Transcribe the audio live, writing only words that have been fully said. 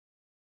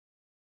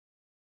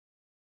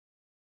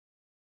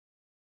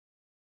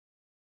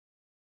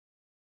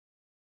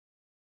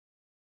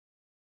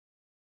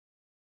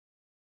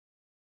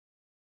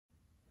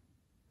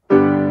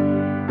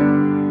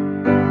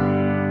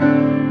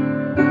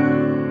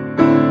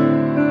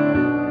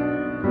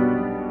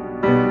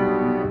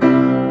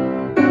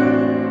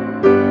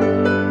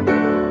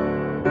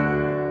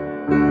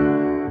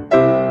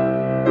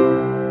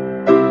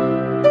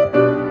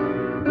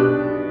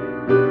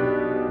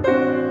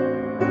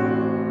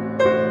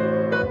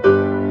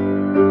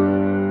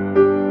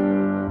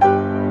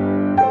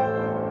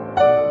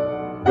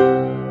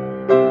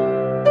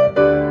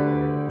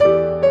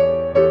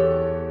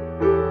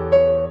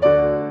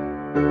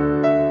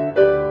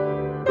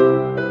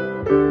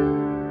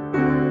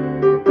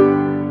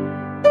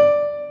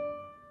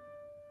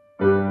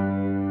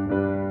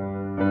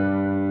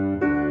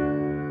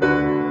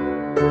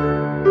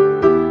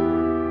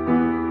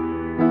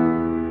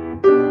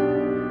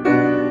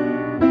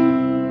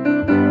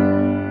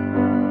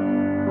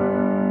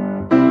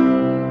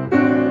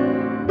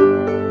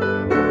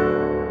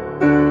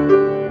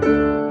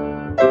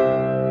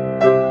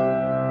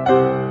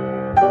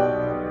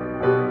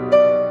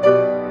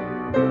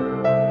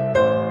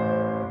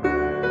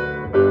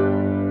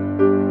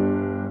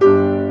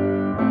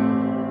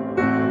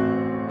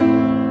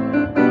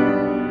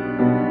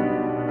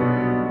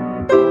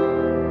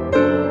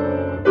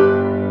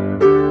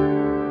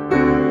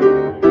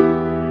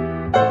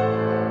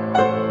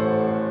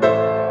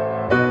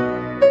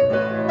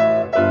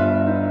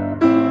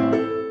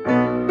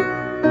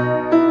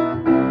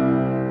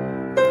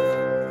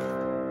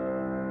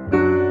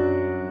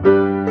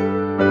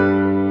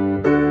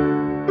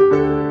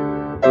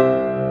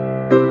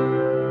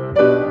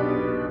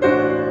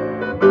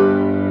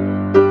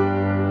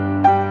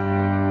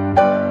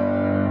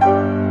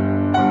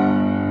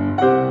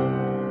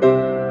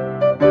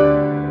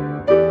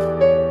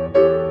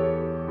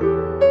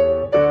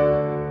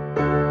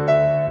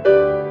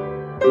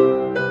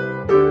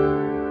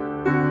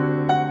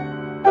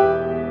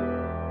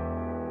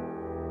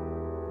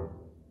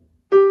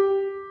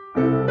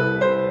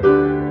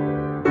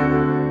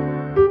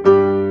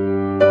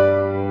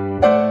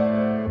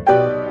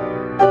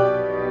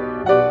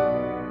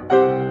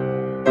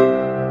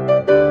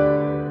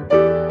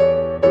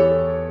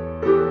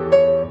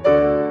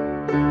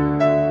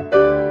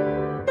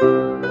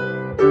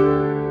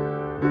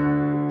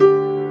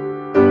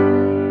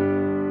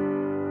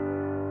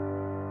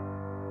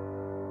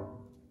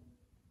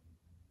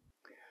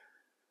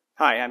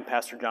Hi, I'm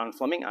Pastor John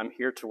Fleming. I'm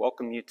here to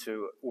welcome you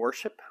to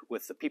worship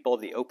with the people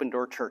of the Open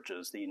Door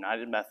Churches, the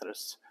United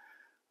Methodists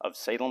of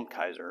Salem,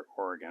 Keizer,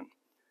 Oregon.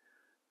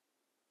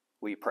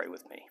 Will you pray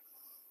with me?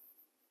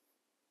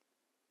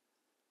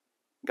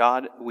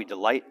 God, we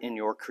delight in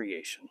your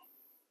creation.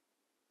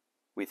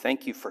 We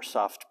thank you for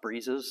soft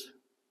breezes,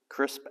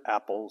 crisp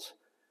apples,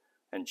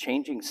 and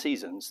changing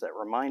seasons that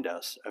remind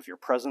us of your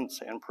presence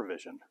and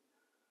provision.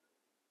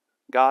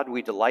 God,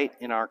 we delight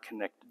in our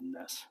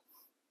connectedness.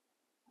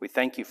 We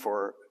thank you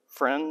for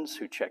friends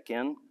who check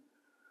in,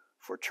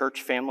 for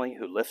church family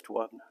who lift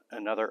one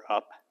another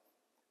up,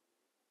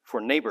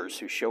 for neighbors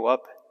who show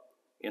up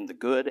in the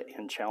good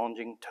and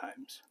challenging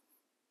times.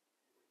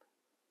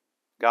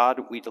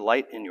 God, we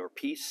delight in your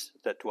peace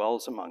that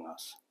dwells among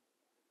us.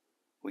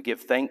 We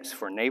give thanks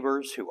for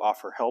neighbors who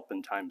offer help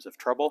in times of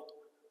trouble,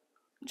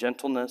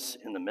 gentleness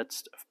in the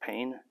midst of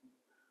pain,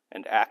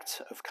 and acts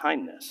of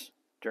kindness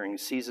during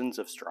seasons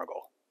of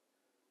struggle.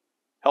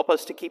 Help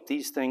us to keep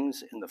these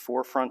things in the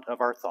forefront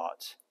of our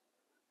thoughts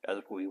as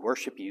we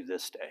worship you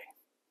this day.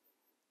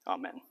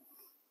 Amen.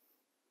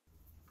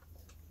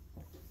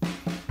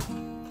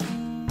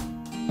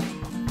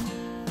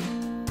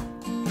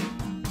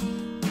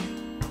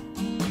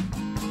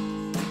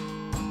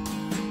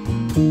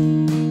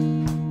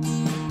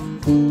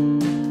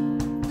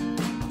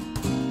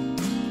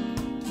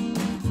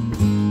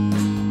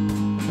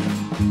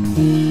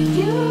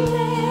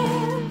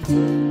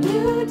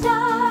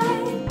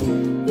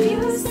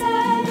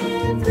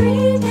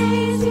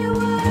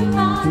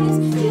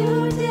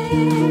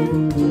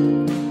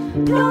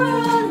 You're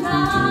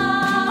alive.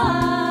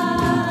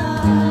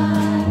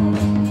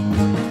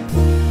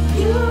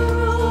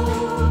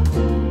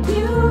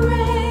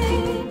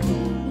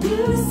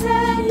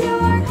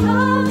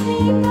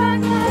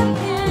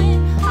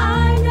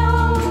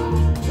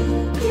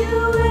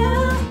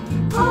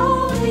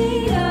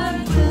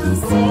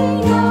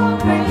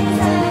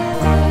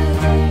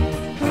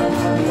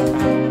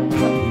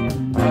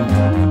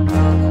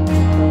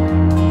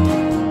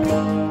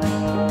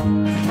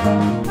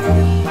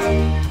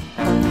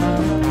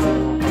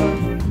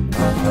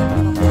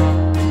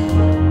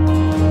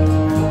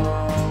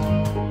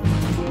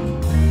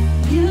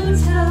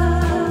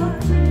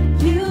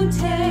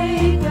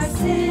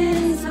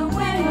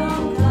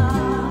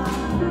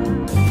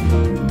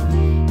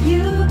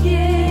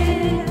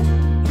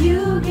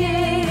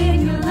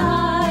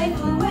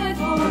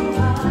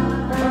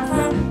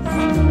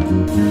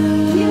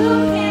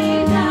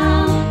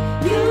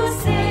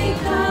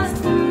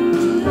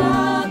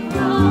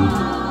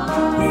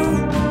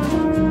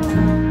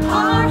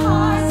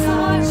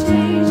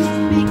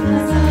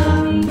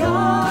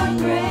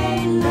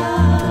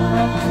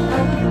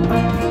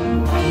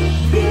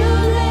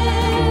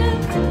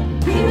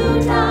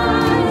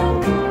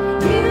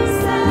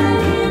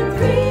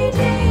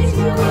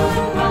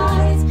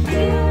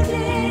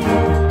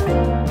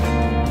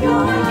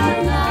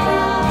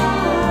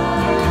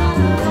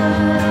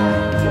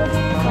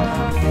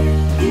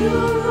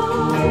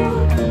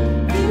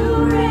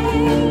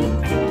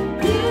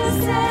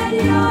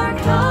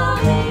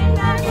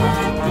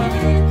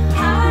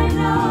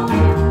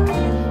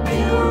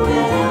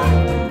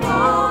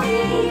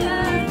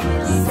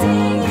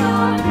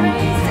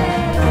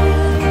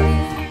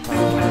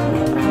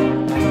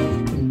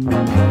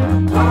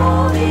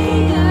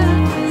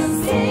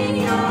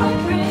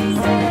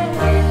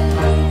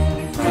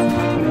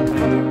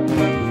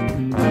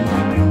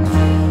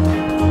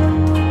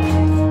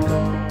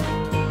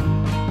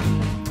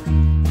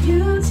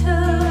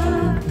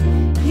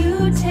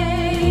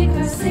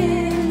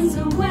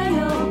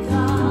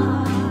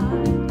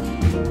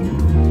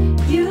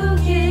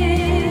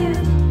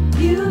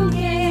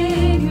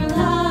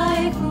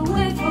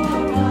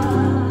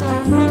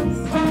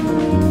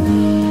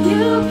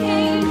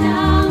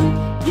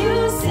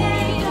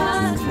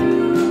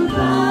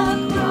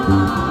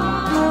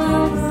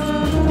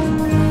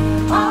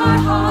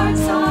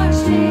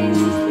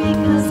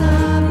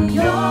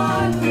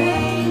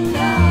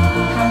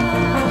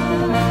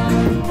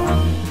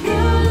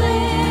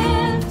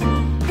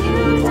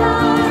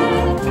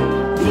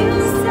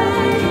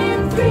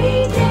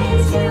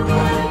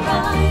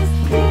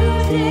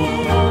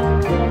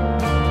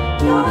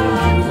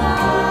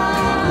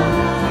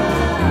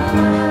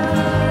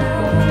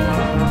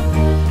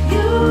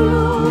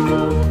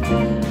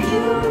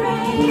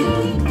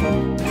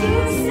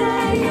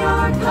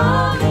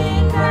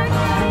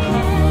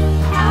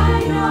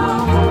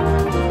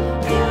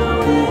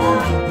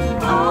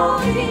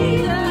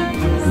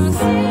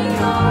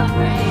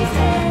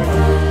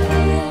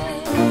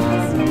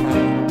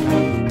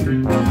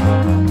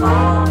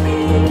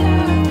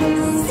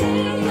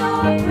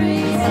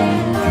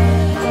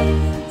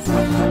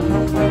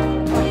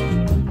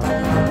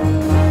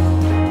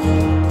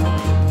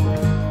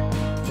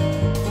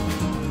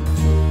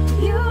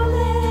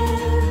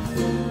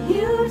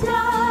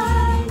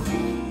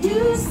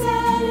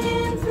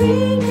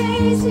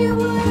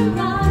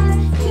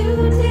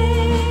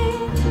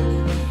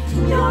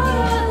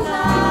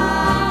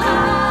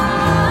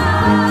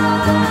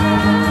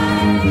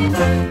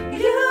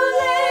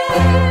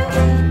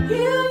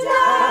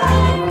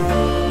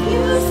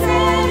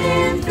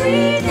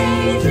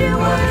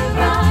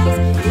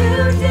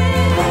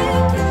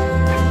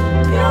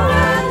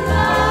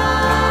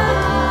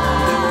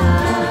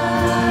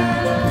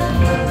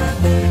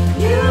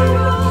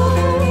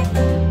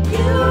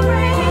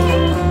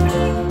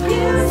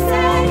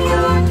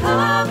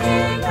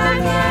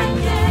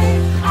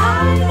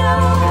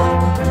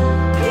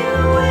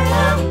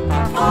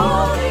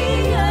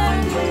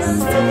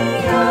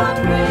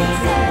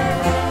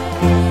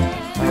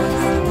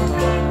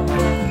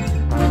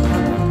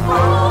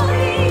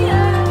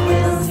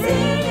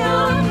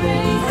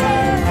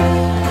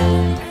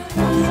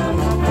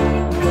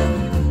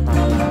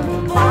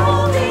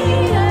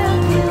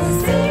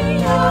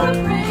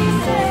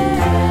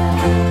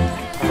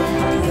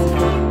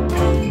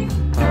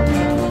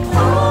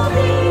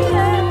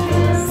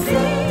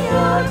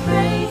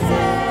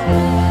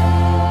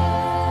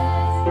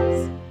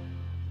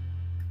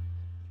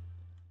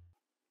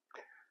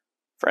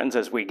 Friends,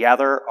 as we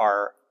gather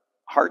our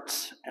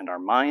hearts and our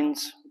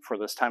minds for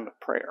this time of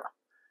prayer,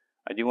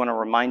 I do want to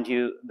remind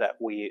you that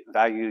we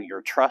value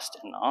your trust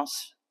in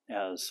us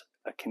as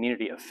a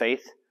community of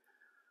faith.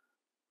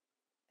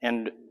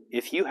 And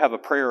if you have a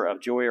prayer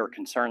of joy or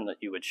concern that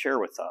you would share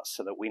with us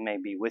so that we may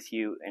be with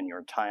you in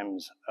your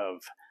times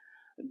of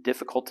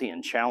difficulty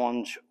and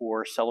challenge,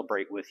 or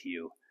celebrate with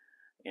you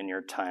in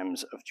your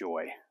times of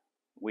joy,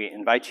 we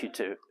invite you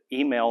to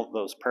email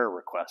those prayer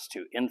requests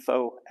to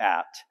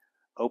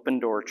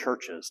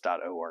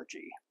info@opendoorchurches.org.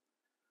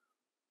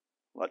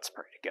 Let's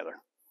pray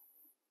together.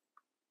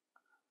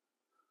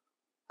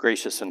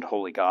 Gracious and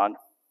holy God,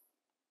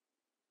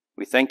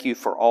 we thank you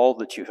for all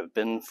that you have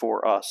been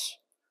for us,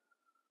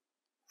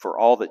 for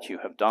all that you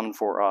have done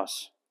for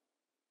us,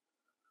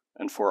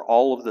 and for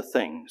all of the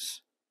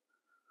things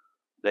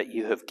that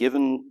you have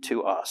given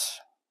to us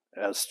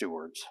as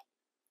stewards.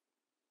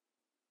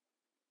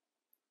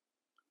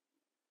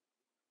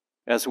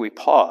 As we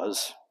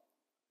pause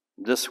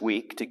this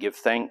week to give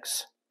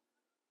thanks,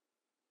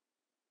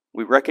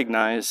 we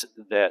recognize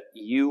that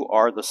you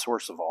are the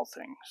source of all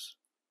things,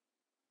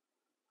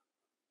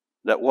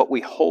 that what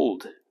we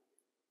hold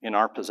in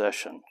our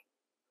possession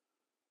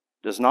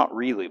does not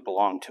really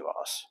belong to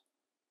us,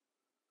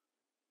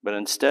 but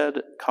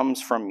instead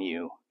comes from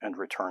you and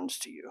returns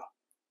to you.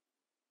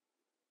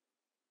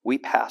 We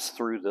pass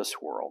through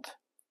this world,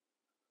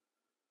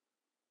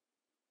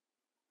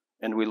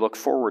 and we look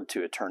forward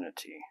to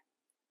eternity.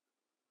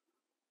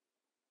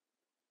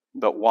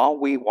 But while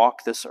we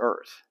walk this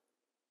earth,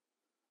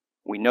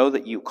 we know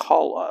that you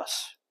call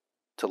us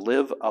to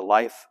live a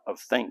life of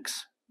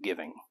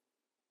thanksgiving.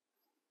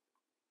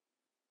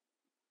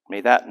 May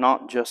that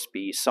not just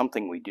be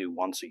something we do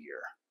once a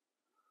year,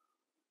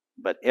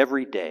 but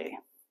every day,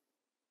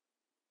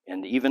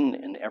 and even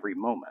in every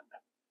moment.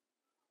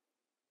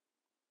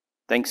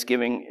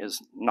 Thanksgiving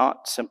is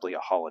not simply a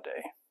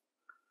holiday.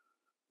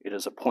 It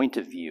is a point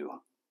of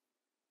view.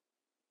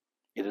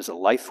 It is a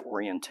life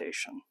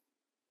orientation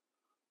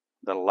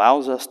that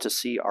allows us to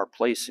see our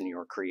place in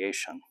your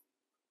creation,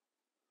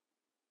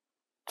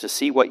 to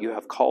see what you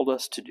have called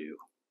us to do,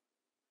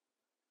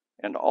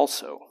 and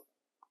also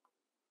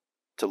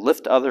to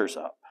lift others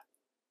up,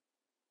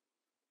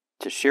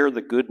 to share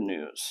the good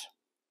news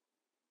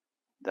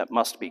that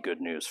must be good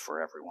news for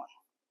everyone.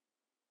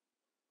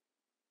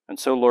 And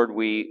so, Lord,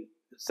 we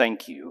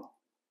thank you,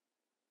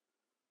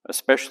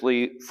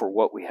 especially for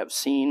what we have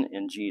seen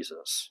in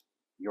Jesus,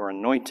 your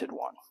anointed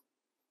one,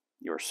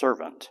 your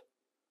servant,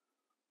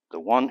 the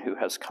one who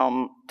has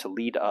come to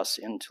lead us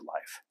into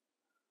life,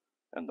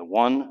 and the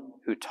one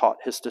who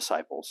taught his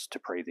disciples to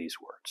pray these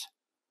words.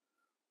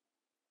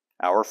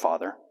 Our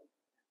Father,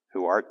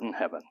 who art in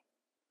heaven,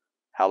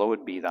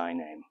 hallowed be thy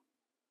name.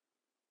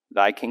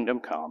 Thy kingdom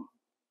come,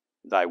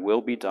 thy will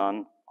be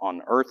done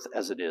on earth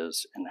as it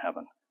is in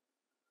heaven.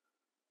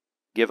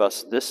 Give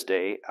us this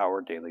day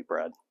our daily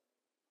bread,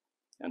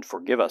 and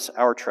forgive us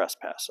our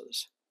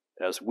trespasses,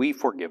 as we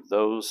forgive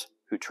those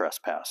who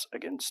trespass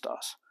against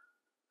us.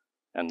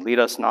 And lead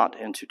us not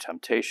into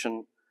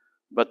temptation,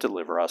 but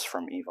deliver us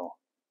from evil.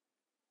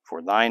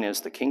 For thine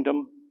is the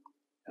kingdom,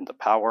 and the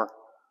power,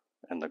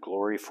 and the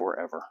glory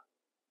forever.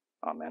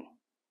 Amen.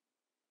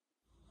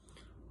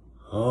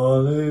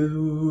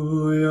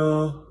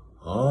 Alleluia,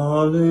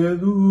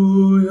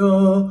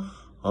 alleluia,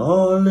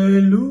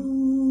 alleluia.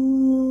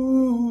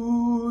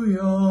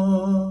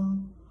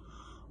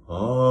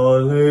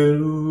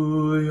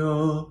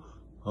 Alleluia,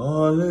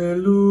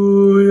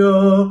 alleluia,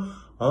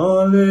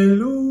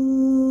 alleluia.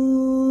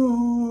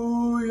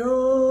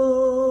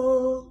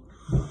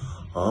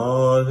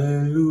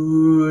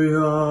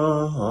 Alleluia,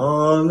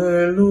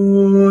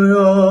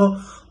 alleluia,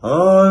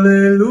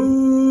 alleluia.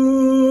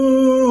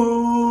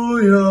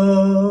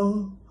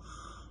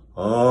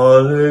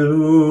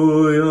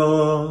 Alleluia,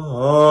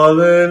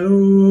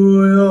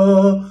 alleluia,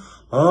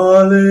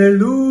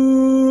 alleluia.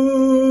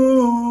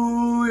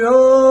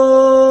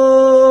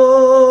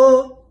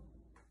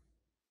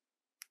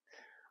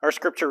 Our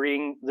scripture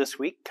reading this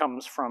week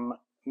comes from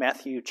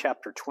Matthew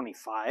chapter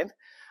 25.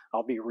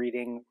 I'll be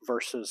reading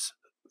verses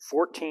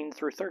 14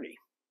 through 30.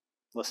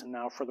 Listen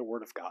now for the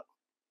word of God.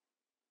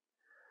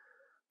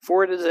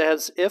 For it is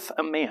as if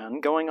a man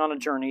going on a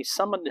journey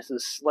summoned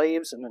his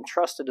slaves and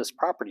entrusted his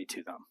property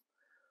to them.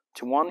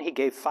 To one he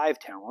gave 5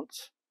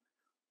 talents,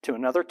 to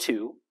another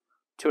 2,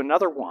 to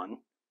another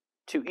 1,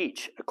 to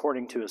each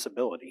according to his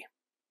ability.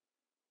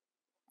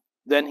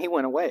 Then he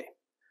went away.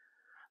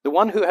 The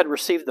one who had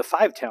received the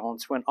 5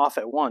 talents went off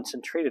at once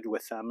and traded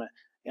with them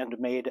and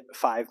made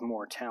 5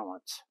 more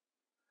talents.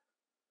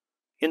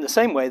 In the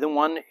same way, the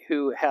one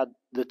who had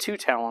the 2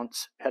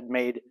 talents had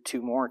made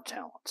 2 more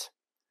talents.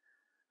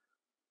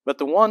 But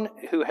the one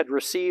who had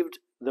received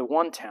the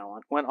 1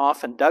 talent went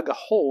off and dug a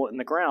hole in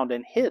the ground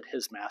and hid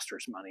his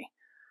master's money.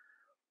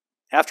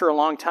 After a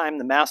long time,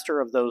 the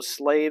master of those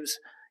slaves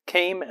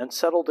came and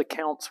settled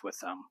accounts with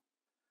them.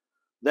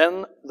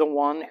 Then the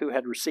one who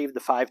had received the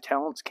 5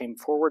 talents came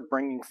forward,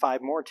 bringing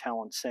 5 more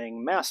talents,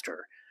 saying,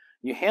 Master,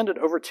 you handed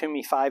over to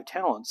me 5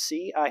 talents.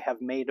 See, I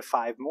have made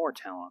 5 more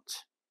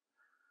talents.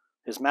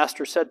 His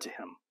master said to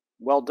him,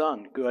 "Well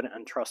done, good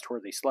and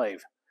trustworthy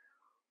slave.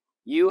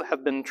 You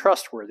have been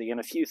trustworthy in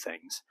a few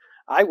things.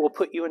 I will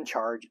put you in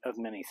charge of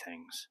many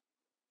things.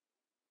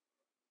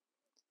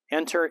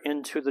 Enter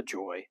into the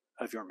joy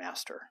of your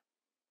master."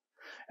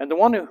 And the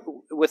one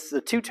who, with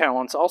the 2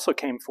 talents also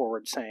came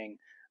forward, saying,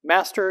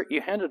 "Master,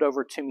 you handed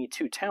over to me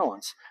 2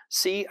 talents.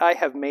 See, I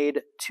have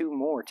made 2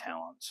 more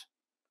talents."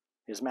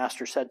 His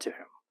master said to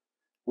him,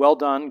 "Well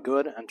done,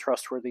 good and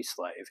trustworthy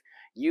slave.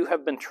 You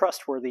have been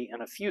trustworthy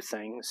in a few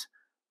things.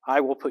 I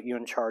will put you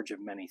in charge of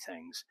many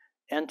things.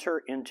 Enter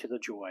into the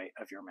joy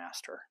of your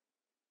master."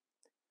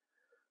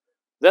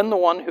 Then the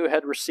one who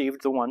had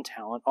received the 1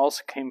 talent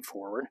also came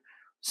forward,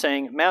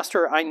 saying,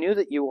 "Master, I knew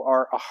that you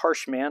are a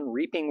harsh man,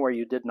 reaping where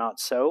you did not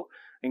sow,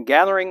 and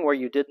gathering where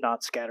you did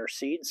not scatter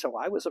seed, so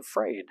I was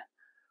afraid.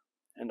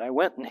 And I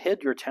went and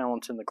hid your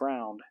talent in the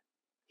ground.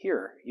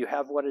 Here, you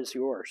have what is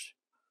yours."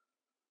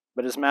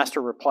 But his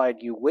master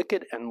replied, "You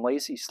wicked and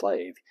lazy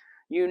slave,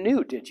 you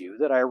knew, did you,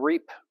 that I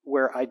reap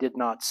where I did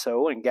not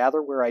sow and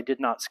gather where I did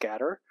not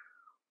scatter?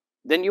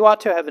 Then you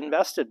ought to have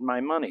invested my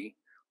money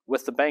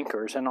with the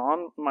bankers, and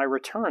on my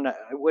return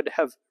I would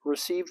have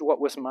received what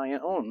was my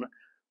own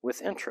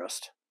with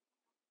interest.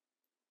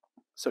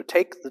 So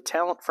take the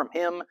talent from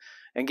him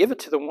and give it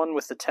to the one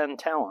with the 10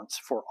 talents,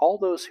 for all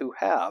those who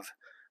have,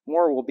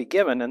 more will be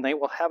given, and they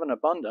will have an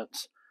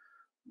abundance.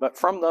 But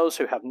from those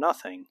who have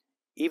nothing,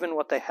 even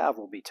what they have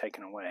will be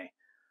taken away.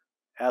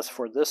 As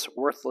for this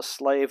worthless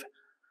slave,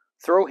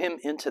 throw him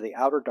into the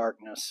outer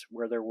darkness,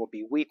 where there will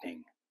be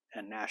weeping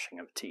and gnashing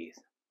of teeth."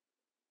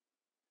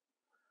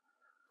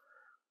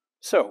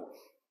 So,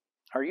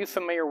 are you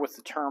familiar with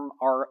the term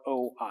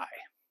ROI?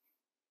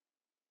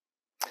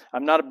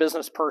 I'm not a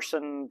business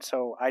person,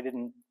 so I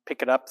didn't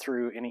pick it up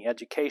through any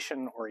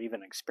education or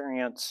even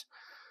experience,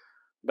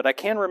 but I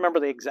can remember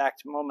the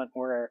exact moment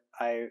where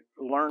I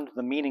learned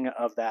the meaning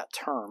of that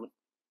term.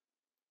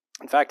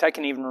 In fact, I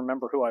can even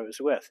remember who I was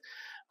with.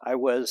 I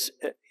was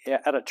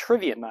at a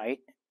trivia night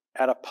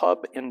at a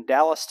pub in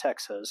Dallas,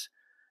 Texas,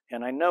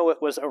 and I know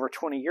it was over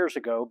 20 years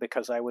ago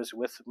because I was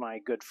with my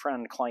good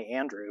friend Clay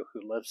Andrew,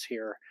 who lives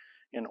here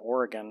in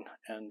Oregon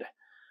and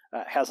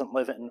hasn't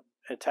lived in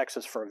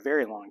Texas for a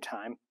very long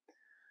time.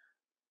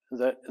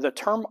 The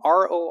term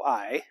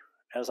ROI,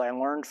 as I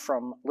learned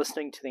from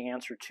listening to the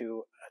answer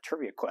to a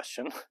trivia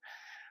question,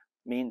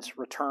 means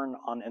return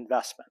on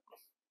investment.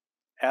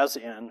 As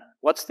in,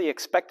 what's the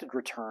expected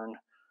return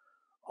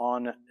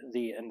on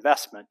the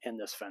investment in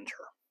this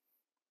venture?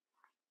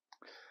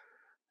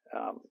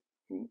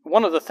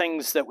 One of the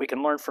things that we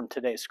can learn from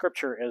today's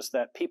scripture is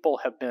that people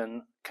have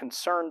been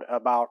concerned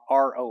about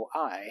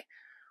ROI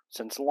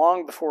since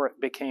long before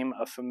it became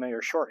a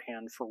familiar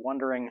shorthand for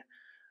wondering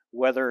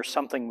whether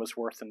something was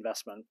worth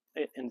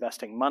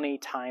investing money,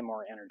 time,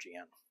 or energy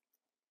in.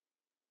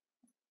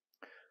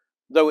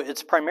 Though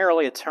it's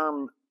primarily a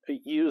term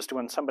used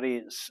when somebody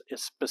is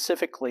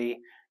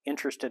specifically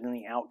interested in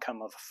the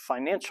outcome of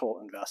financial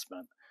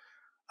investment,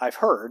 I've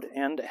heard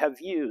and have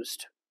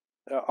used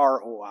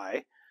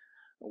ROI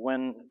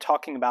when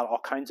talking about all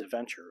kinds of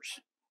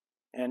ventures.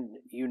 And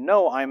you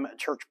know I'm a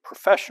church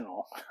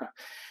professional,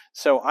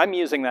 so I'm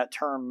using that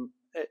term.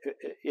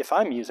 If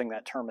I'm using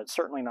that term, it's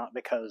certainly not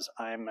because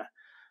I'm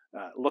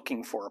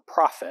looking for a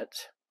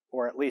profit,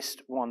 or at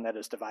least one that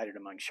is divided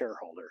among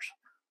shareholders.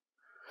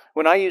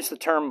 When I use the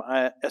term,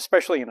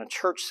 especially in a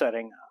church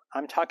setting,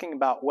 I'm talking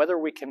about whether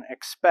we can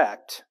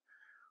expect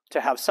to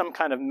have some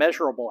kind of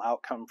measurable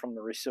outcome from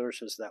the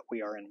resources that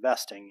we are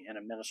investing in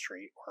a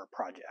ministry or a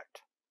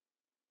project.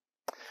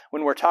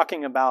 When we're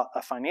talking about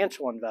a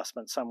financial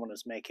investment someone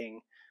is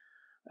making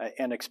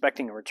and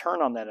expecting a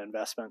return on that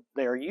investment,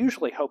 they are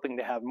usually hoping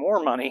to have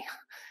more money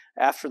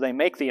after they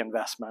make the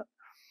investment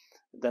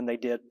than they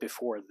did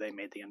before they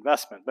made the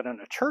investment. But in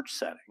a church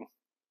setting,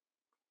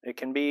 it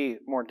can be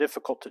more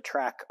difficult to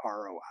track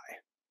ROI.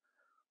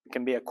 It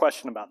can be a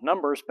question about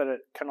numbers, but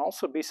it can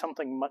also be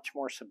something much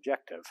more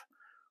subjective,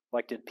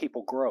 like did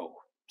people grow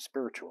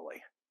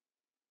spiritually?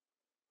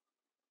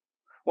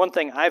 One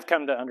thing I've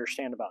come to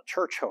understand about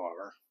church,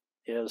 however,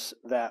 is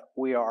that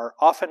we are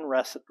often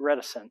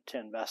reticent to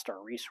invest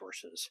our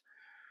resources,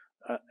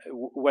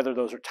 whether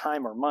those are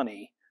time or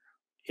money,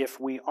 if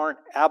we aren't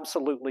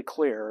absolutely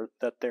clear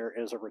that there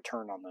is a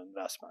return on the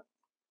investment,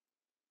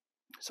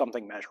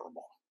 something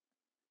measurable.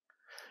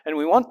 And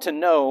we want to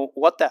know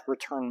what that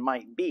return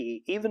might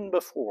be even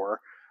before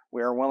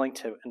we are willing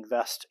to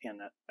invest in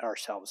it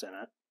ourselves in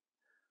it.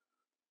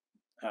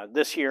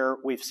 This year,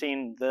 we've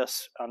seen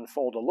this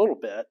unfold a little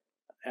bit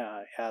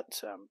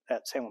at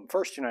Salem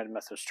First United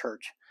Methodist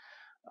Church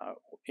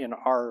in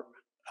our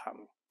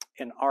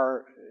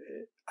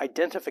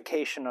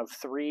identification of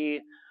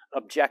 3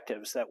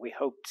 objectives that we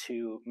hope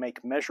to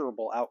make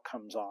measurable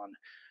outcomes on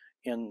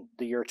in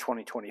the year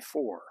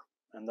 2024.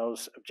 And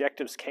those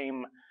objectives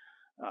came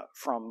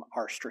from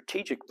our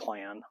strategic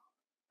plan,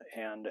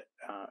 and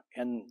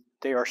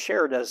they are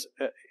shared as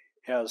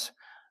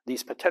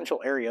these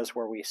potential areas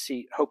where we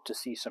hope to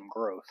see some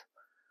growth.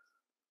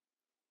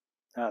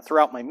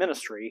 Throughout my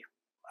ministry,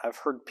 I've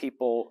heard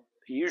people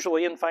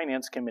usually in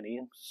finance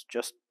committees,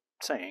 just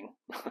saying,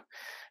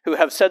 who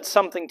have said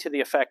something to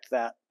the effect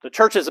that the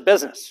church is a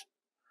business.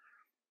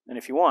 And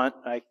if you want,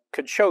 I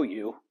could show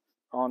you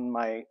on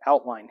my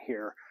outline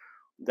here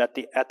that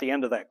at the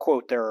end of that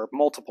quote there are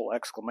multiple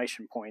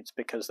exclamation points,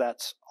 because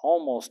that's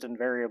almost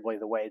invariably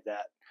the way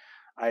that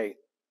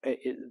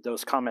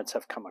those comments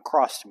have come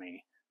across to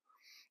me.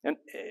 And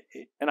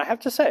I have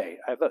to say,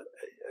 I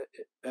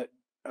have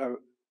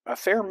a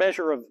fair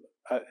measure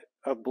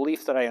of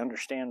belief that I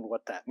understand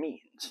what that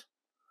means,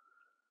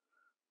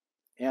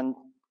 and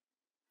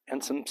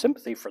some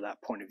sympathy for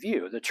that point of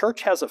view. The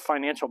church has a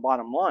financial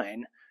bottom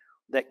line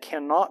that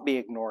cannot be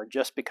ignored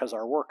just because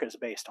our work is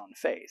based on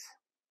faith.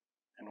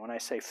 And when I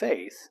say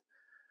faith,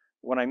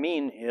 what I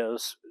mean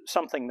is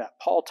something that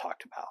Paul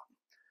talked about.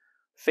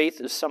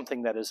 Faith is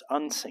something that is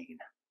unseen,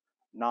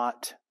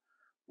 not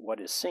what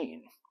is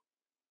seen.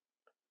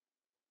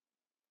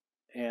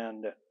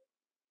 And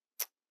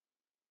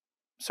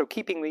so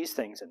keeping these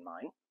things in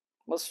mind,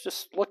 let's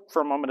just look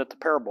for a moment at the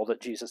parable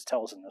that Jesus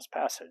tells in this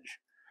passage.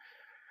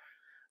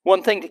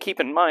 One thing to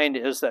keep in mind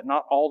is that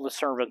not all the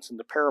servants in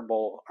the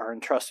parable are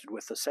entrusted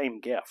with the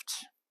same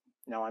gifts.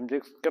 Now, I'm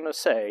just going to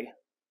say,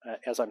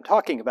 as I'm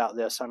talking about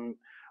this,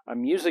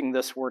 I'm using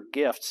this word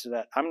gifts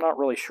that I'm not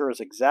really sure is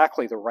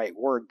exactly the right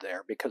word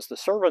there, because the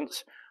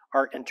servants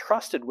are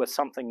entrusted with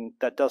something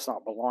that does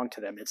not belong to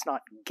them. It's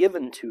not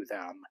given to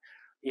them.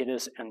 It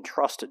is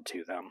entrusted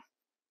to them,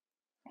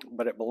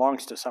 but it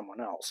belongs to someone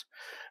else.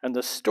 And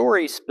the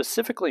story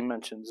specifically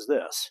mentions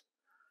this: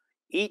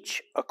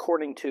 each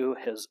according to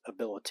his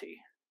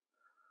ability.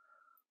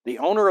 The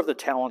owner of the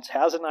talents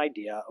has an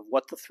idea of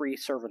what the three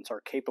servants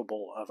are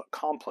capable of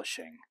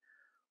accomplishing.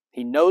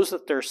 He knows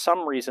that there's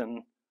some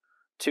reason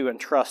to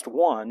entrust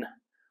one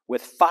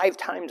with 5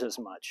 times as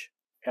much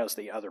as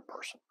the other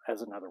person,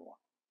 as another one.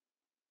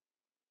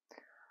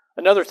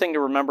 Another thing to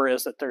remember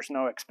is that there's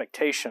no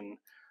expectation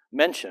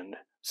mentioned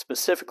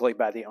specifically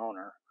by the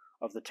owner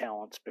of the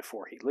talents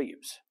before he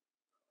leaves.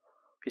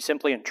 He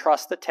simply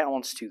entrusts the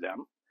talents to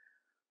them.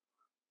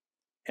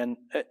 And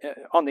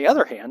on the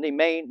other hand, he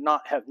may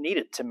not have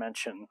needed to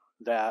mention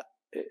that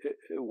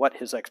what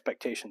his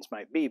expectations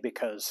might be,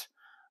 because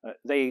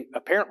they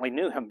apparently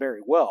knew him very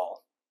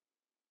well.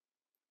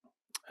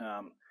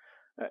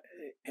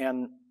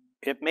 And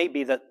it may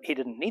be that he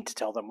didn't need to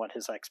tell them what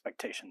his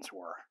expectations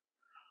were,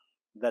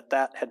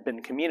 that had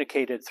been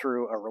communicated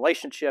through a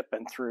relationship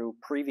and through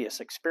previous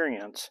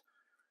experience.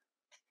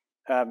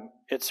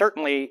 It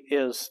certainly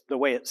is the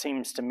way it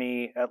seems to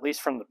me, at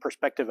least from the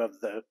perspective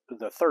of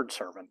the third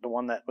servant, the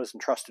one that was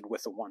entrusted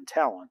with the one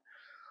talent.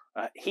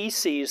 He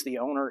sees the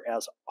owner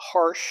as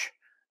harsh,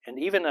 and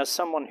even as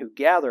someone who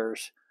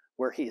gathers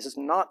where he has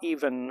not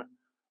even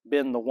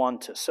been the one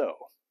to sow.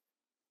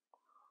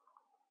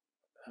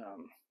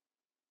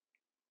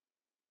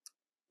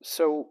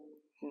 So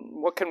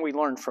what can we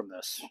learn from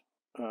this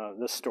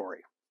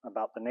story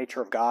about the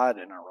nature of God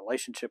and our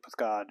relationship with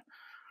God?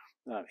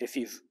 If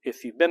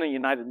you've been a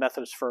United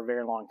Methodist for a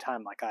very long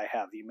time, like I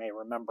have, you may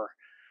remember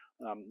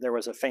there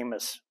was a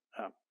famous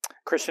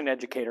Christian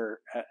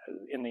educator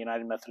in the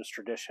United Methodist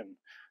tradition,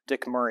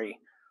 Dick Murray,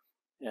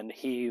 and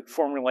he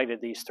formulated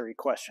these 3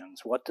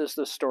 questions. What does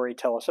this story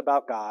tell us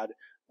about God?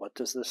 What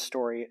does this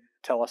story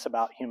tell us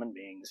about human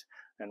beings?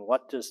 And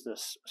what does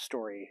this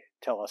story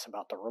tell us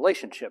about the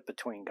relationship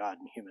between God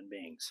and human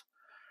beings?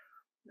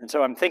 And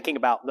so I'm thinking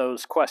about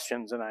those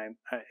questions, and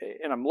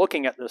I'm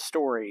looking at this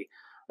story,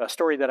 a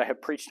story that I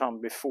have preached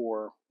on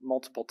before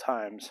multiple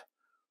times.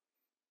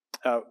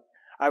 I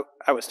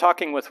was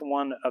talking with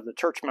one of the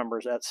church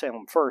members at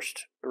Salem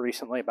First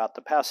recently about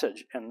the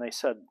passage, and they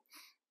said,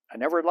 I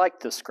never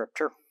liked this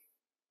scripture.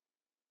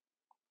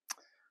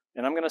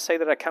 And I'm going to say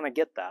that I kind of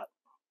get that.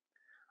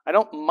 I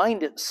don't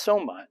mind it so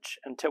much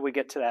until we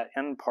get to that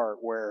end part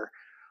where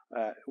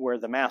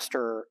the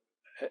master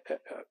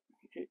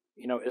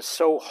is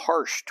so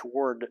harsh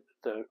toward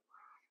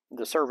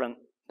the servant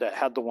that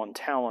had the one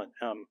talent.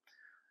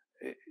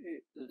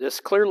 This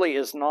clearly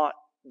is not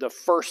the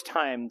first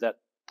time that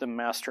the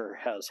master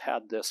has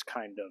had this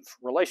kind of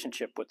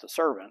relationship with the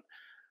servant,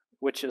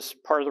 which is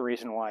part of the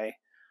reason why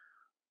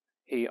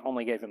he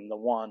only gave him the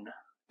one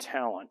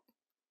talent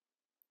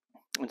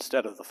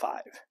instead of the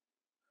 5.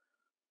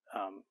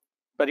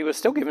 But he was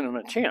still giving him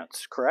a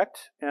chance,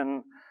 correct?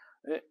 And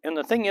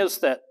the thing is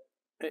that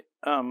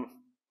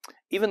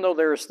even though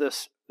there's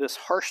this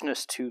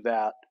harshness to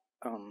that,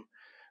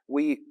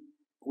 we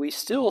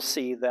still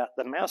see that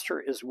the master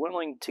is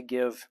willing to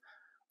give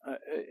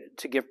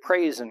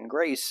praise and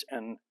grace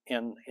and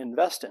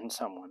invest in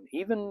someone,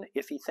 even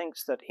if he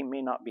thinks that he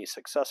may not be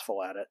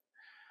successful at it.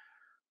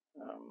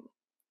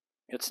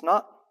 It's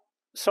not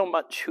so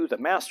much who the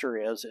master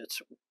is,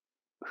 it's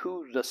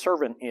who the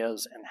servant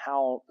is and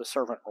how the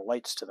servant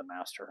relates to the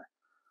master.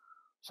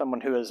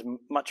 Someone who is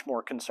much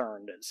more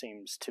concerned, it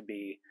seems to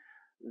be,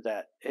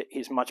 that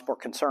he's much more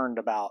concerned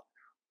about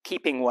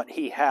keeping what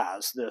he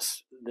has,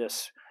 this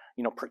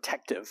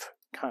protective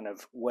kind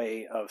of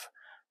way of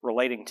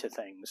relating to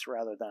things,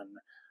 rather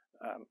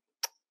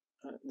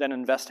than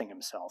investing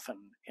himself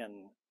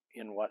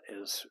what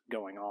is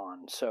going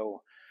on.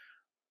 So,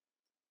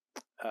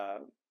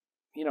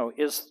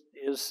 is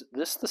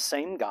this the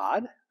same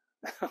God?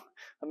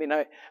 I mean,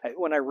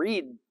 when I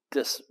read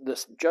this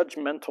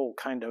judgmental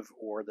kind of,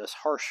 or this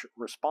harsh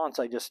response,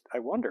 I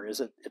wonder, it's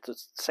the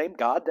same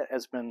God that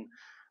has been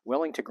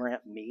willing to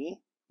grant me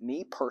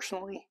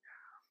personally,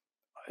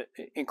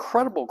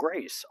 incredible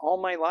grace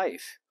all my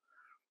life,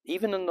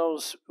 even in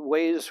those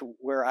ways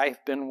where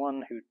I've been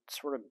one who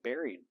sort of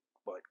buried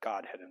what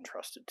God had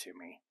entrusted to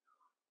me.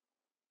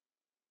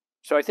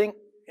 So I think,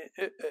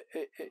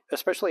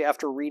 especially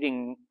after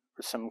reading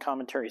some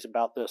commentaries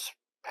about this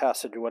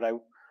passage, what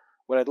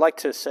I'd like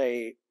to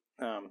say,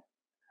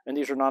 and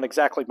these are not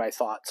exactly my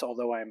thoughts,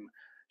 although I'm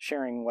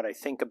sharing what I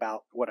think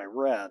about what I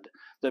read.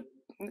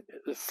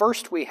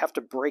 First, we have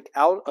to break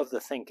out of the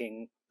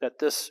thinking that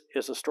this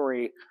is a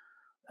story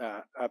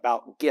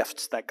about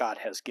gifts that God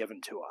has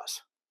given to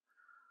us,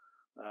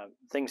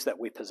 things that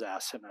we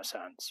possess in a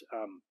sense.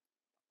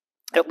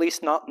 At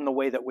least not in the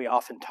way that we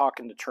often talk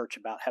in the church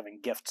about having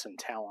gifts and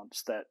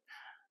talents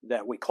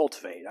that we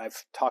cultivate.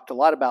 I've talked a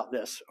lot about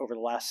this over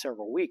the last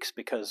several weeks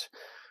because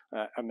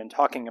I've been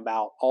talking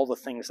about all the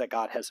things that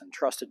God has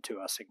entrusted to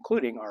us,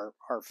 including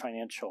our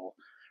financial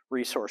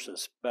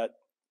resources. But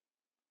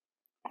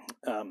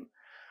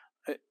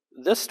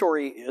this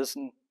story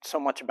isn't so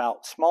much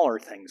about smaller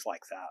things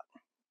like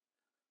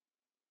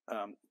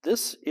that.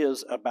 This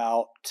is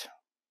about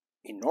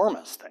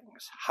enormous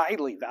things,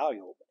 highly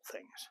valuable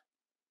things.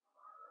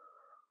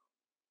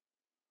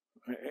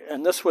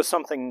 And this was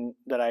something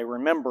that I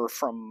remember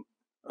from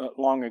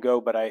long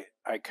ago, but I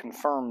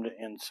confirmed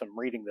in some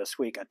reading this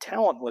week. A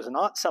talent was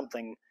not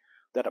something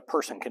that a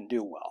person can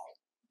do well,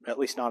 at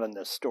least not in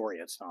this story.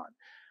 It's not.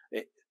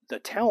 The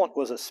talent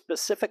was a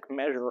specific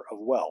measure of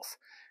wealth,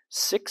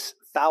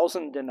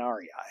 6,000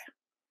 denarii.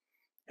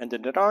 And the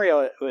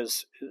denarii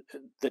was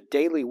the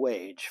daily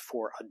wage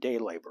for a day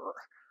laborer.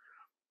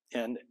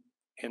 And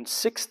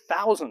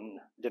 6,000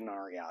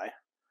 denarii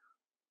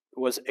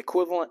was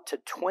equivalent to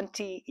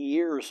 20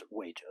 years'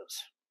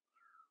 wages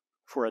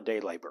for a day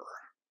laborer.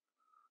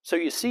 So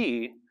you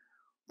see,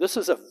 this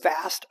is a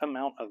vast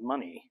amount of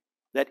money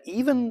that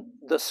even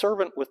the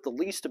servant with the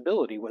least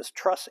ability was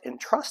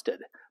entrusted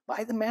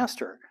by the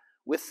master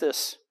with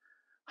this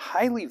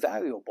highly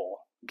valuable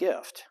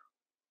gift,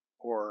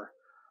 or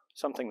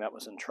something that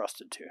was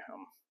entrusted to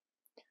him.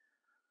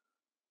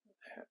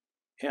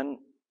 And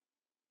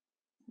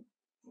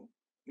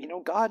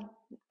God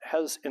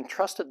has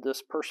entrusted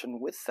this person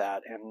with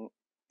that,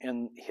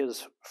 and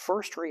his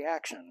first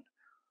reaction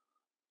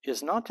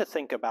is not to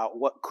think about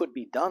what could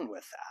be done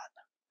with that,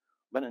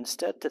 but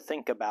instead to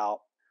think about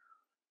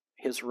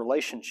his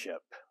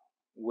relationship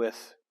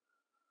with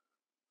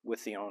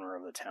the owner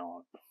of the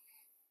talent.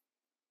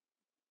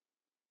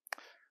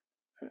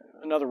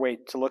 Another way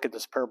to look at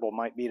this parable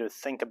might be to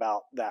think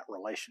about that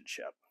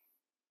relationship.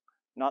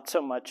 Not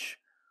so much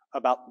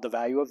about the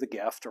value of the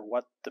gift or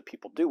what the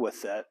people do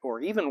with it,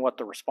 or even what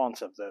the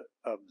response of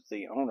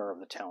the owner of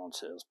the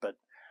talents is, but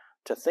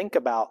to think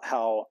about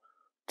how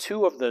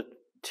two of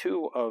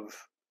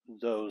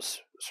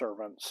those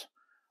servants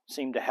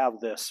seem to have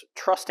this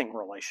trusting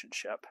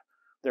relationship.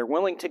 They're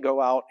willing to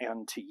go out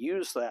and to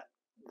use that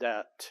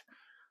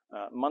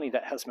money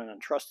that has been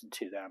entrusted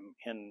to them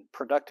in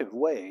productive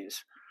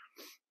ways.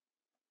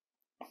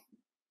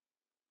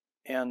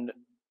 And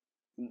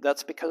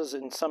that's because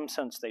in some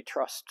sense they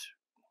trust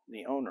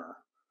the owner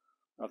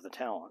of the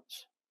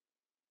talents.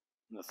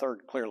 And the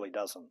third clearly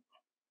doesn't.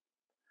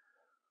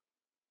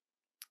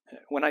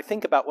 When I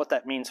think about what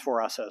that means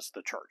for us as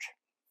the church,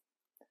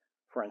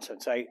 for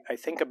instance, I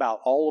think about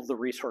all of the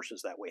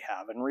resources that we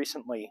have. And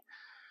recently,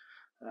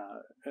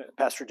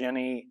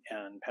 PastorJenny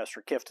and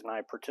PastorKift and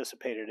I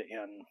participated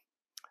in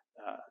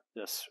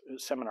this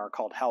seminar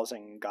called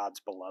Housing God's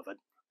Beloved.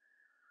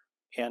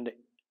 And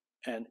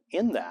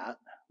in that,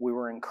 we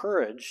were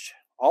encouraged,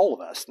 all of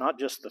us, not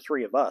just the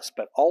three of us,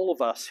 but all of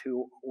us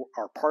who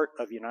are part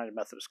of United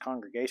Methodist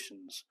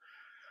congregations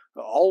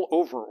all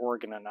over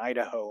Oregon and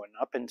Idaho and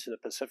up into the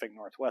Pacific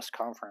Northwest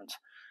Conference,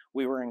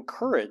 we were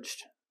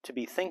encouraged to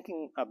be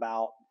thinking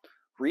about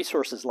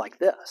resources like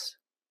this,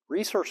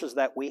 resources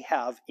that we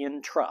have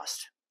in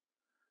trust,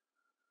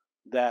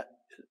 that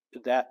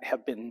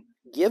have been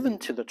given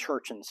to the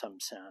church in some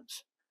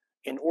sense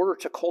in order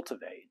to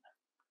cultivate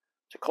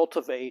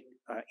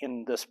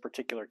in this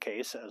particular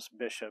case, as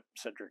Bishop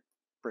Cedric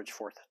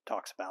Bridgeforth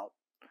talks about,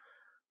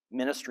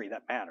 ministry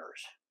that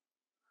matters.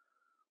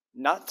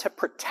 Not to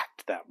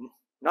protect them,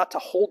 not to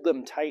hold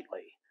them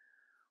tightly,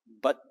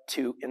 but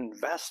to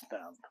invest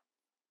them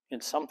in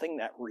something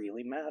that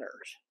really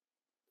matters.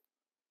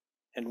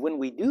 And when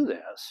we do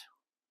this,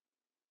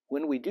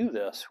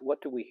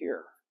 what do we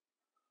hear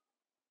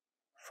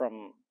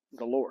from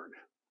the Lord,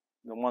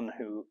 the one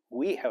who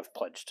we have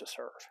pledged to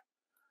serve?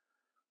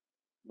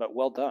 But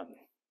well done,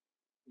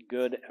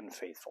 good and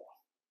faithful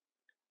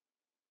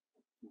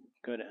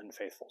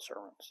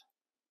servants.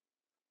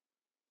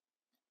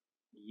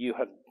 You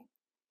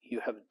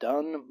have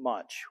done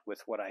much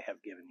with what I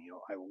have given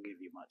you. I will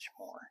give you much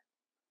more.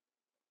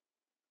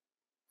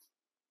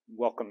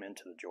 welcome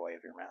into the joy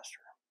of your master.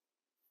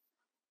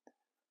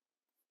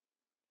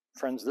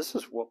 Friends, this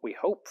is what we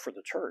hope for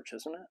the church,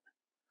 isn't it?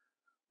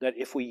 That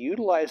if we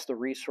utilize the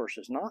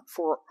resources not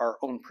for our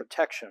own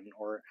protection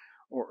or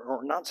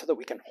not so that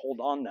we can hold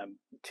on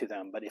to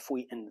them, but if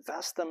we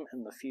invest them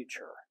in the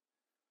future,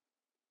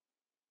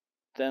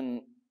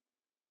 then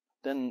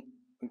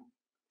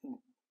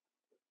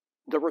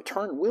the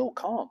return will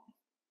come.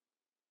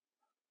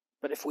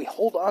 But if we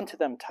hold on to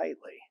them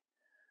tightly,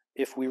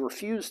 if we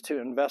refuse to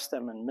invest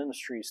them in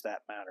ministries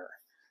that matter,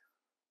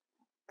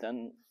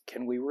 then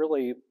can we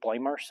really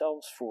blame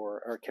ourselves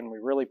for, or can we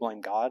really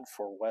blame God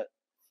for what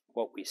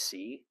we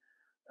see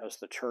as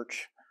the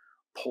church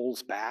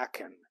pulls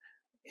back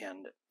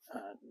and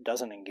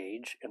doesn't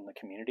engage in the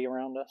community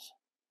around us?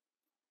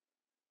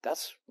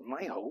 That's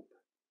my hope.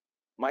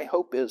 My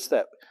hope is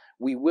that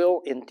we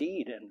will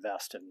indeed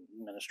invest in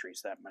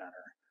ministries that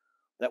matter,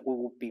 that we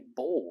will be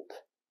bold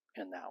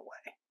in that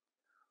way,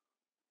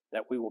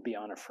 that we will be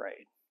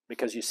unafraid.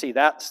 Because you see,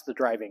 that's the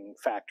driving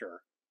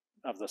factor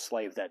of the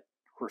slave that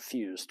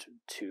refused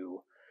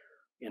to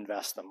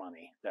invest the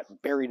money,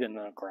 that buried it in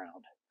the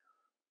ground,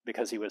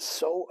 because he was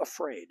so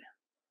afraid.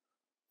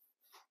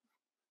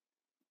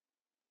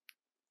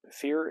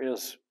 Fear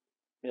is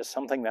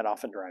something that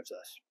often drives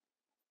us.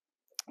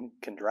 It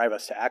can drive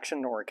us to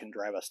action, or it can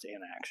drive us to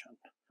inaction.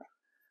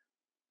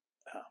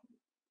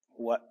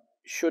 What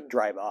should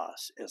drive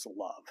us is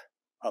love,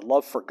 a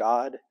love for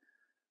God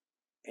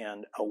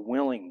and a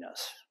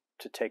willingness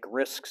to take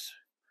risks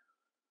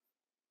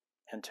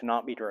and to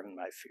not be driven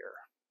by fear,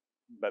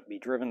 but be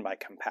driven by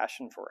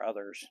compassion for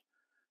others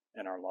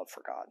and our love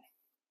for God.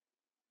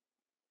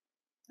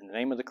 In the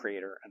name of the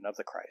Creator and of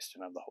the Christ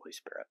and of the Holy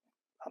Spirit.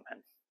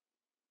 Amen.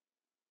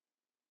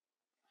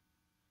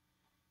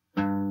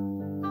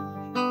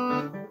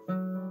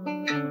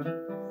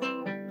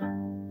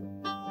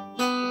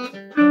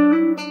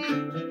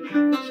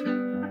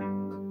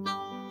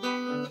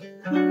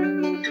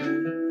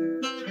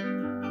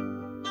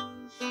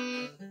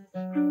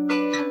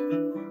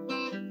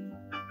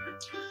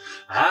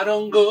 I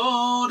don't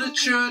go to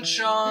church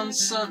on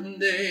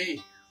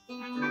Sunday.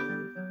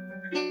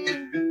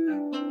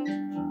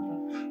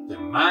 There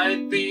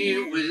might be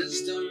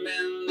wisdom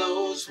in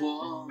those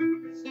walls.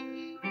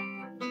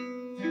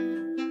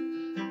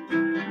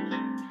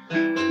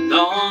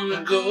 Long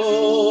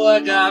ago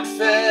I got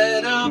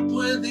fed up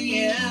with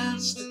the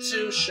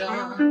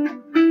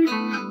institution.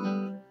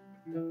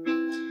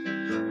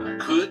 I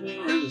couldn't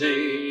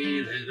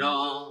relate at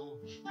all.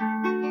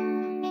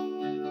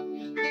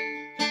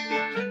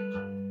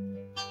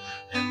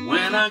 And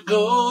when I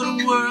go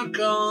to work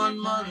on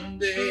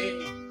Monday,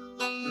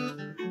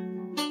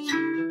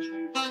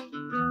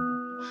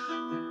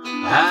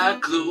 I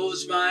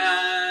close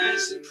my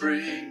eyes and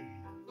pray.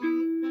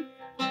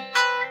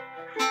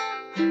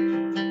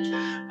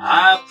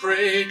 I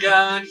pray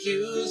God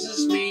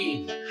uses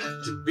me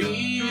to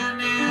be an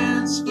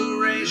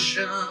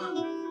inspiration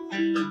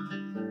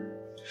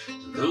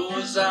to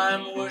those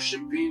I'm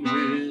worshiping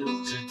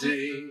with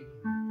today.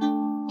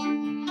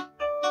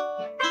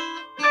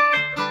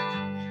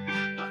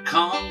 A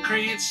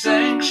concrete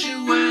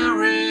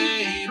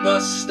sanctuary,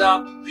 bus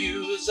stop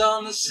pews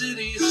on the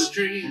city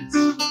streets,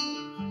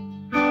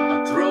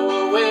 a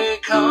throwaway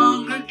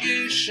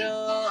congregation,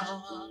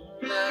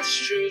 that's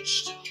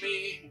church to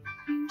me.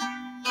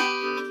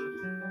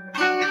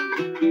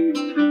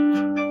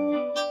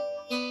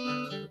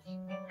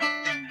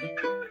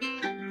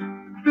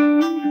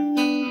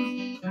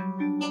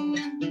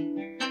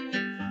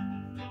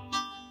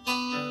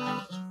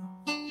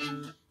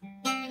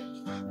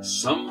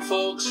 Some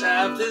folks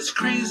have this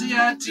crazy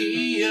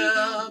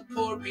idea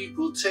poor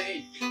people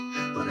take,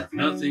 but have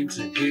nothing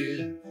to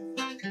give.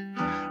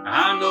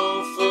 I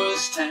know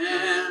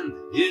firsthand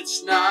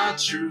it's not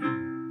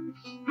true.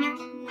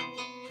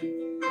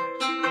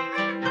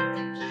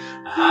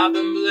 I've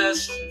been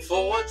blessed in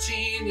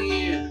 14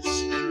 years,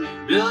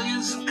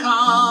 millions of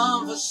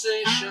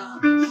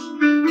conversations.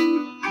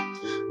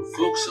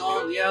 Folks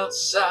on the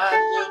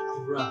outside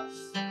look rough,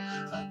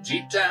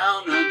 deep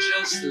down are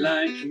just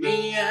like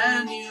me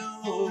and you.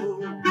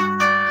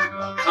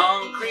 A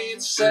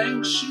concrete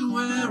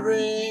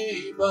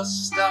sanctuary, bus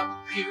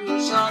stop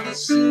pews on the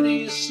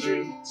city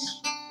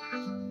streets,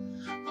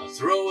 a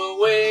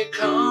throwaway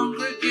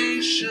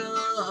congregation,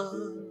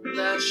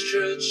 that's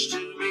church to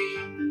me.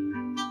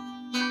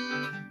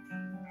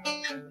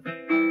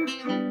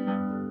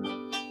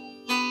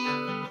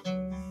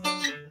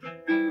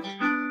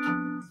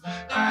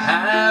 I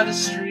had a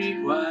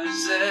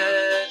streetwise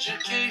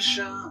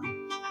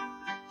education,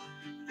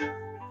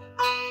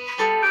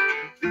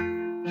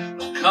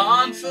 a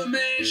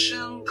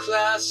confirmation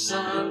class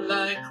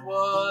unlike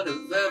what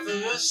I've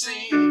ever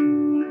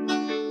seen.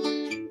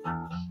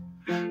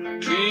 I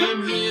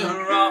came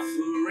here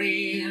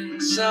offering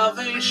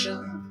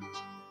salvation,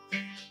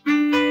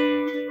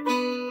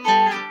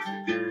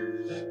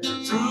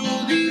 and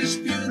through these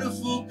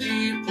beautiful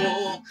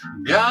people,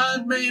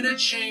 God made a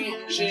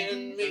change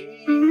in me.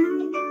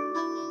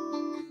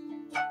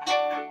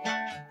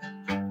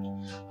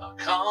 A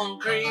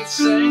concrete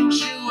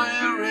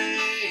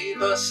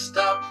bus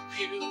stop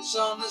pews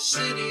on the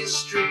city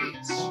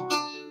streets,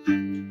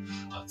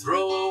 a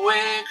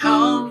throwaway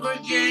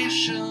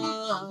congregation.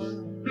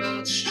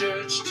 That's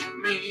church to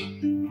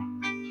me.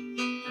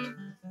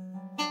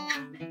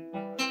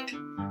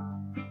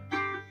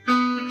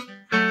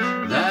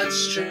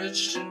 That's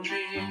church to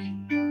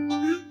me.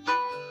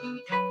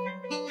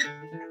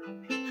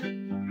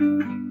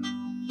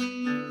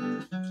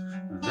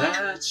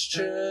 That's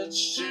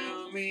church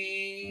to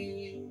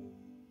me.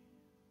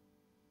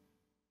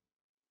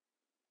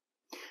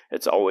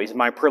 It's always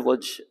my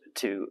privilege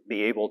to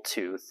be able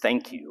to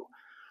thank you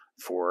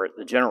for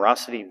the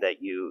generosity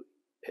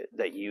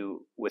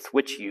with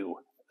which you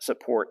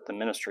support the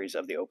ministries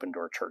of the Open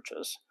Door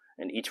churches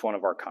in each one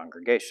of our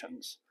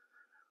congregations.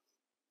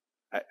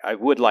 I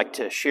would like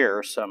to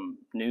share some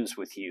news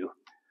with you.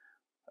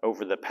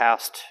 Over the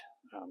past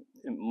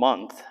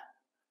month,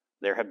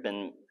 there have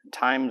been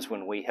times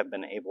when we have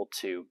been able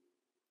to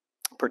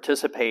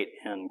participate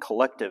in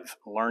collective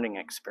learning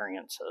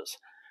experiences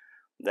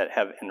that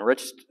have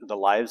enriched the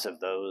lives of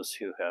those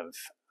who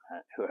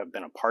have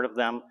been a part of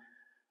them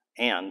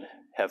and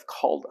have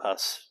called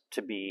us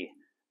to be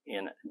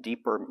in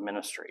deeper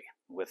ministry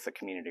with the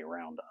community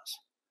around us.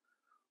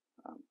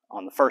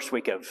 On the first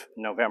week of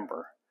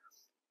November,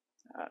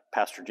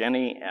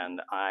 PastorJenny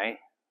and I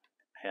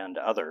and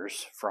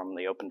others from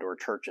the Open Door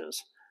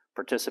churches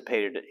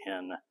participated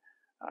in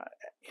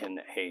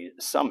a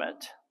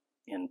summit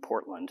in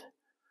Portland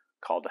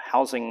called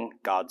Housing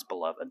God's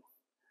Beloved.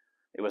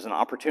 It was an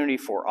opportunity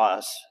for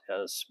us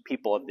as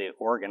people of the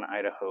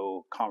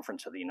Oregon-Idaho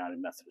Conference of the United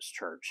Methodist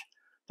Church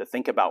to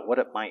think about what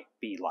it might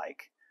be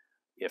like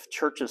if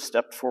churches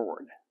stepped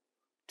forward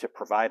to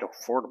provide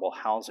affordable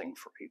housing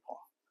for people.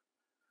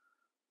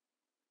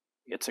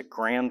 It's a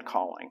grand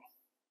calling,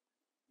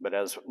 but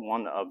as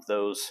one of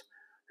those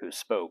who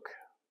spoke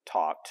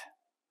talked,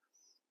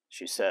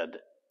 she said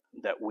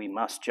that we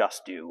must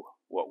just do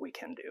what we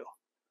can do.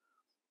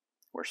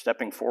 We're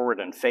stepping forward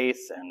in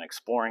faith and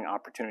exploring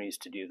opportunities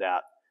to do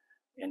that,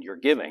 and your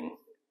giving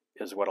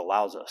is what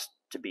allows us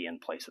to be in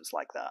places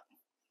like that.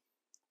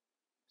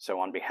 So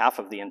on behalf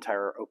of the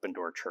entire Open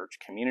Door Church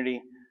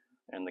community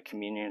and the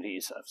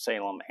communities of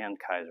Salem and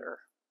Keizer,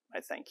 I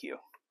thank you.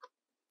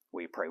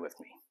 Will you pray with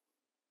me?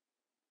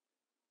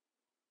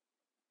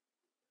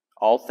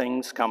 All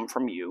things come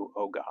from you,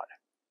 O God,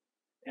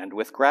 and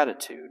with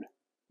gratitude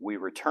we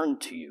return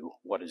to you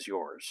what is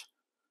yours.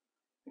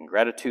 In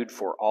gratitude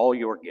for all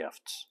your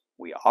gifts,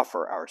 we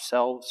offer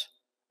ourselves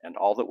and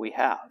all that we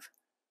have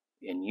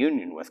in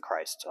union with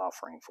Christ's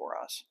offering for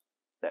us,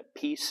 that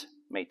peace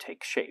may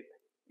take shape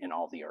in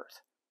all the earth.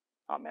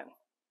 Amen.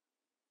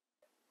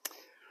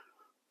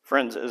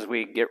 Friends, as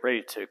we get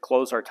ready to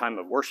close our time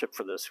of worship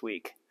for this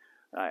week,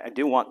 I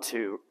do want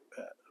to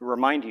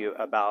remind you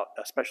about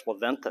a special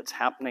event that's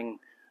happening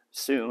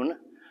soon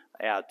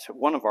at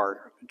one of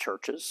our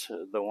churches,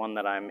 the one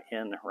that I'm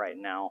in right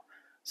now,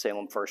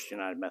 Salem First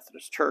United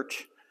Methodist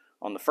Church.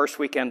 On the first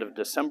weekend of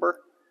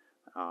December,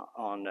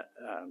 on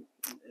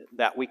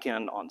that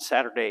weekend on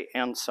Saturday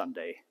and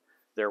Sunday,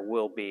 there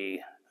will be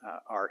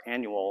our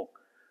annual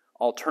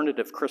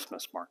alternative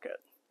Christmas market,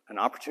 an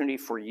opportunity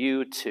for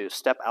you to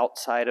step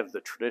outside of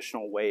the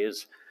traditional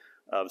ways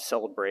of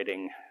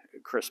celebrating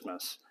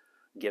Christmas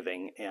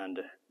giving and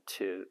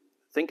to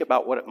think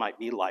about what it might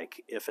be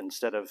like if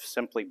instead of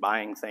simply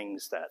buying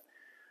things that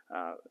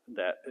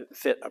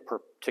fit a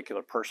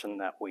particular person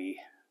that we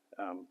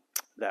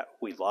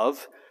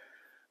love,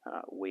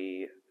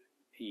 we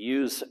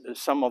use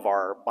some of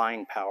our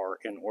buying power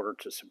in order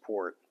to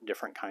support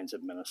different kinds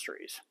of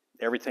ministries.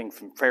 Everything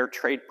from fair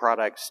trade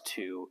products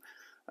to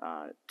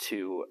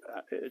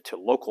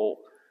local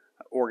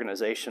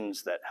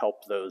organizations that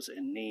help those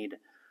in need.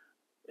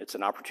 It's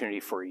an opportunity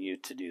for you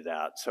to do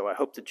that. So I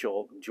hope that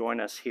you'll join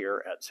us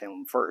here at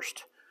Salem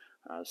First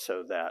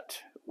so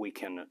that we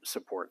can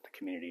support the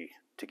community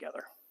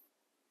together.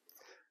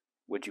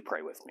 Would you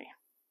pray with me?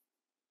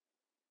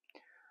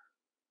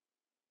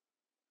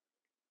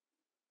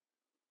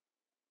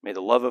 May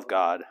the love of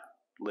God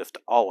lift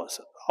all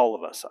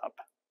of us up,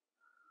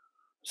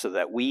 so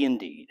that we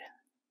indeed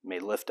may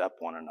lift up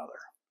one another,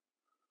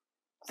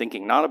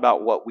 thinking not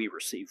about what we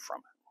receive from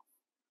it,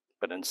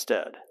 but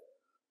instead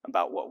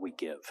about what we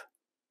give.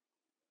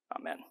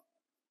 Amen.